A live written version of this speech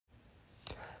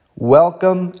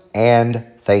Welcome and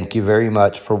thank you very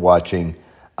much for watching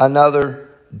another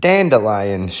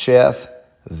Dandelion Chef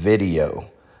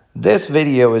video. This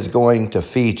video is going to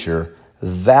feature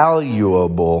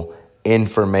valuable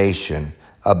information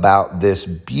about this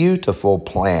beautiful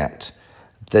plant,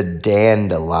 the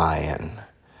dandelion.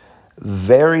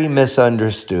 Very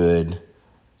misunderstood,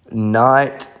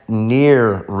 not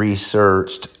near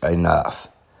researched enough,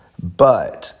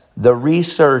 but the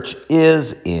research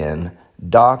is in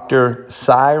Dr.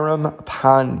 Siyaram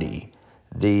Pandey,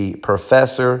 the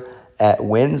professor at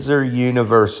Windsor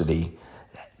University,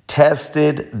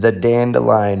 tested the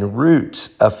dandelion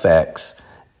root's effects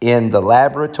in the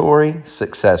laboratory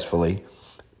successfully,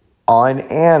 on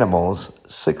animals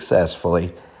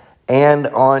successfully, and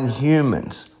on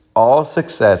humans, all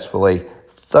successfully,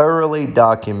 thoroughly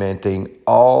documenting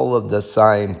all of the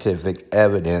scientific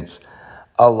evidence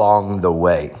along the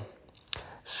way.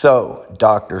 So,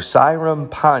 Dr. Siyaram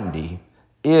Pandey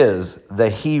is the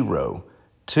hero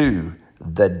to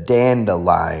the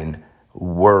dandelion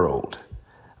world.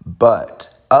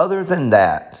 But other than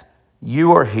that,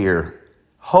 you are here,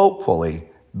 hopefully,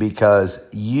 because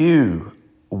you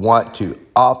want to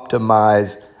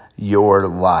optimize your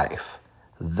life.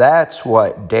 That's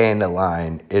what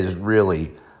dandelion is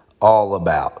really all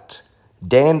about.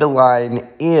 Dandelion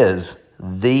is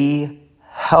the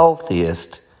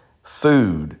healthiest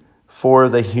food for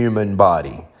the human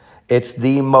body. It's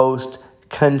the most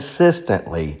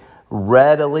consistently,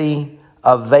 readily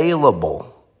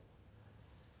available,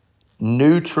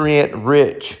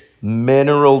 nutrient-rich,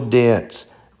 mineral-dense,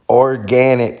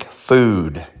 organic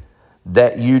food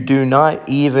that you do not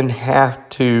even have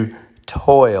to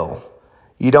toil.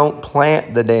 You don't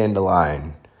plant the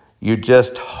dandelion. You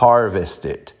just harvest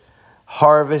it.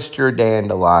 Harvest your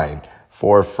dandelion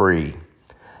for free.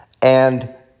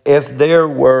 And if there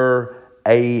were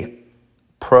a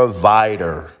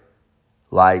provider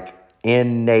like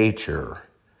in nature,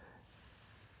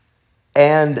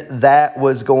 and that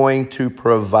was going to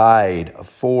provide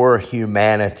for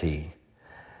humanity,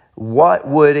 what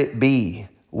would it be?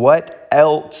 What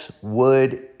else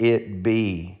would it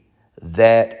be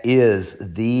that is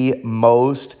the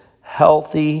most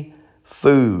healthy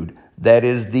food, that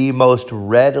is the most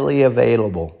readily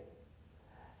available,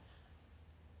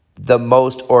 the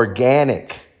most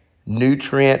organic,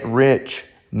 nutrient-rich,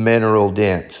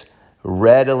 mineral-dense,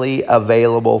 readily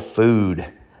available food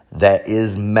that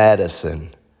is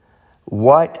medicine?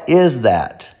 What is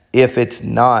that if it's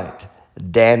not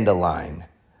dandelion?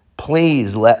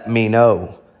 Please let me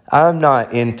know. I'm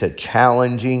not into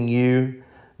challenging you,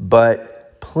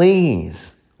 but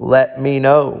please let me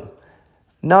know.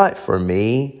 Not for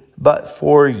me, but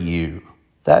for you.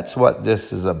 That's what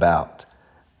this is about.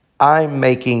 I'm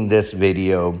making this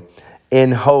video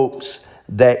in hopes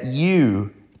that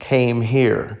you came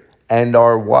here and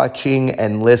are watching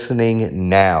and listening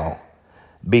now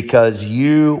because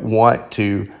you want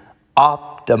to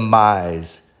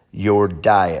optimize your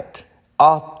diet,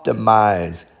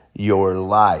 optimize your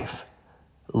life,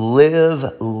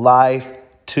 live life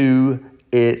to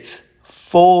its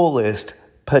fullest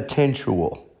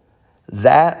potential.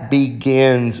 That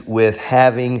begins with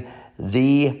having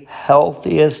the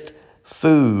healthiest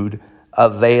food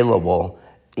available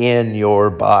in your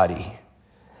body.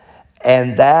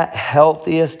 And that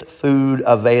healthiest food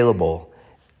available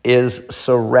is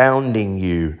surrounding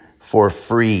you for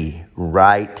free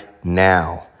right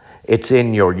now. It's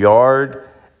in your yard.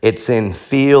 It's in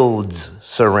fields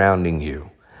surrounding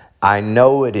you. I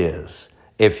know it is.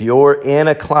 If you're in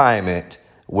a climate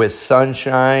with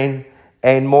sunshine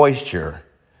and moisture,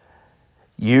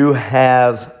 you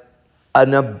have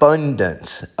an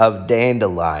abundance of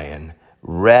dandelion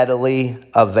readily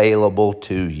available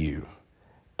to you.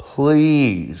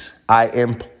 Please, I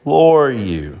implore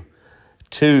you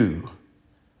to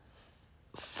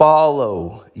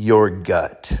follow your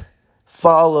gut,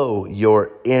 follow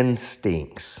your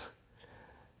instincts.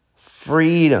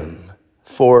 Freedom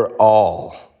for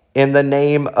all, in the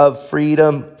name of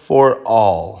freedom for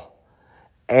all,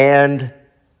 and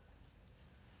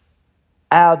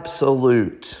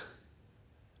absolute,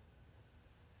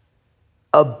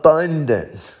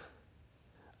 abundant,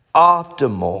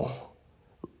 optimal,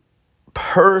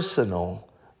 personal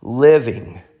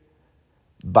living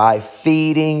by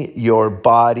feeding your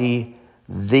body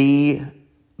the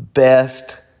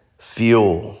best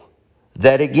fuel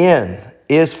that, again,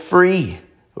 is free,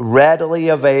 readily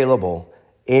available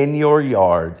in your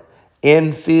yard,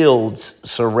 in fields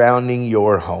surrounding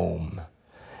your home.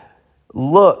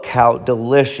 Look how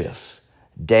delicious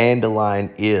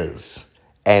dandelion is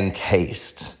and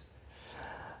tastes.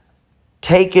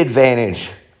 Take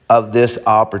advantage of this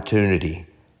opportunity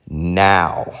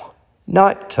now,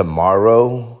 not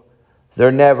tomorrow.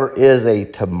 There never is a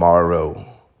tomorrow,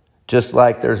 just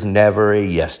like there's never a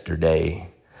yesterday.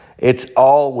 It's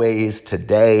always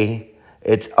today.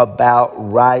 It's about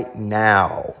right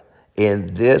now,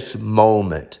 in this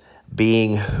moment,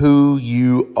 being who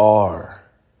you are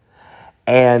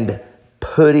and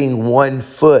putting one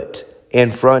foot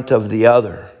in front of the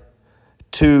other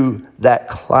to that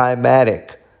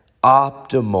climatic,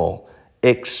 optimal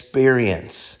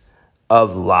experience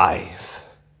of life.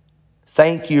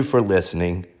 Thank you for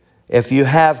listening. If you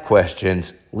have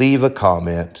questions, leave a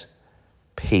comment.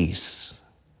 Peace.